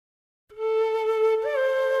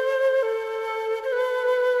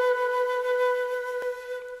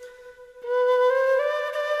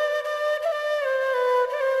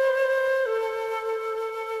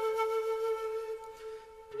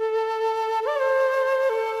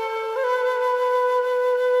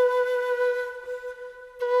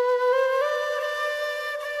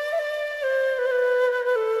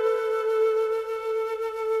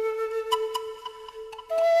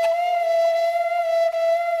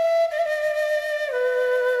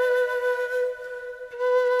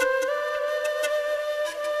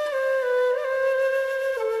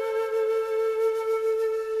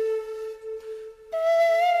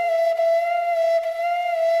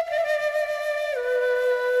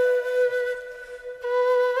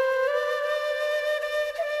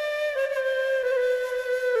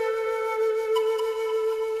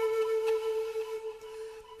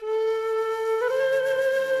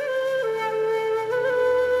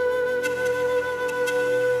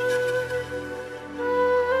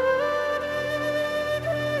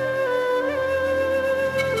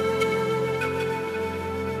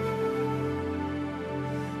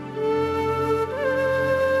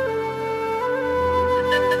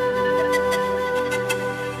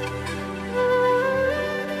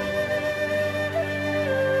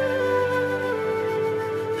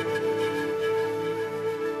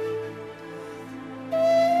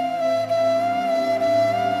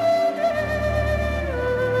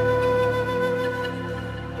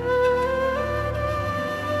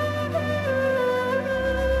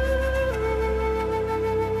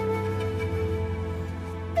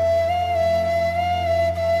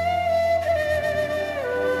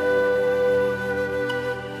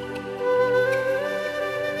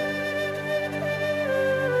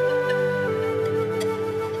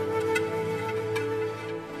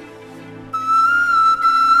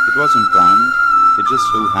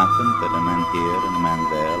happened that a man here and a man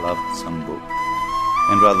there loved some book,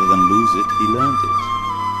 and rather than lose it, he learned it,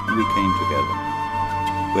 and we came together.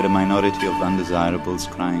 We're a minority of undesirables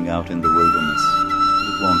crying out in the wilderness, but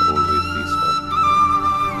it won't always be so.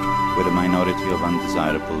 We're a minority of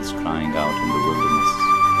undesirables crying out in the wilderness,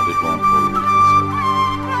 but it won't always be so.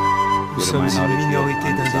 Nous sommes une minorité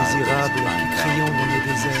d'indésirables qui crions dans le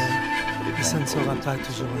désert, et ça ne sera pas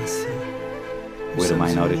toujours ainsi. We're a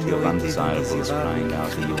minority of undesirables crying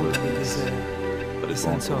out in the wilderness, but it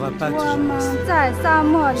won't always be so. 我们在沙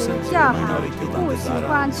漠里叫喊，不喜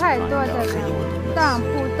欢太多的人，但不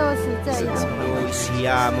都是这样。 Noi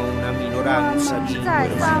siamo una minoranza di 在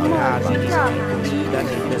沙漠里叫喊，不喜 nel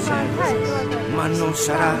欢 deserto, 太多的人， ma non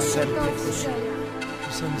sarà 都 sempre 是 così. 这样。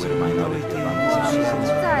 Nous sommes une minorité 我们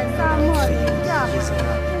在沙漠里叫喊，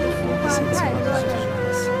不喜欢太多的人，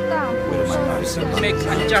但不都是这样。 में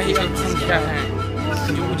खंजा ही अल्पसंख्या है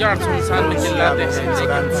जो उजाड़ सुनसान में चिल्लाते हैं लेकिन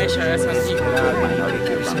हमेशा ऐसा नहीं होता।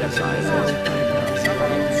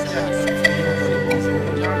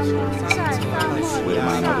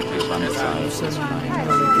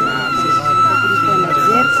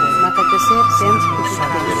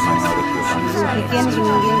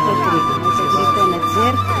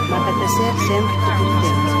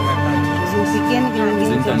 Wir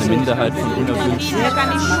sind eine Minderheit von Unerwünschten,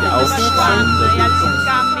 die aufschreien in der Wildnis.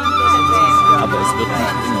 Aber es wird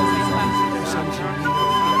nicht immer so sein.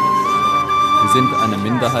 Wir sind eine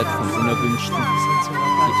Minderheit von Unerwünschten,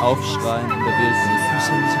 die aufschreien in der Wildnis.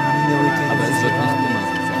 Aber es wird nicht immer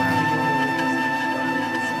so sein.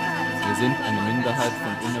 Wir sind eine Minderheit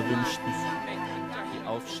von Unerwünschten, die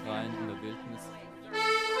aufschreien in der Wildnis.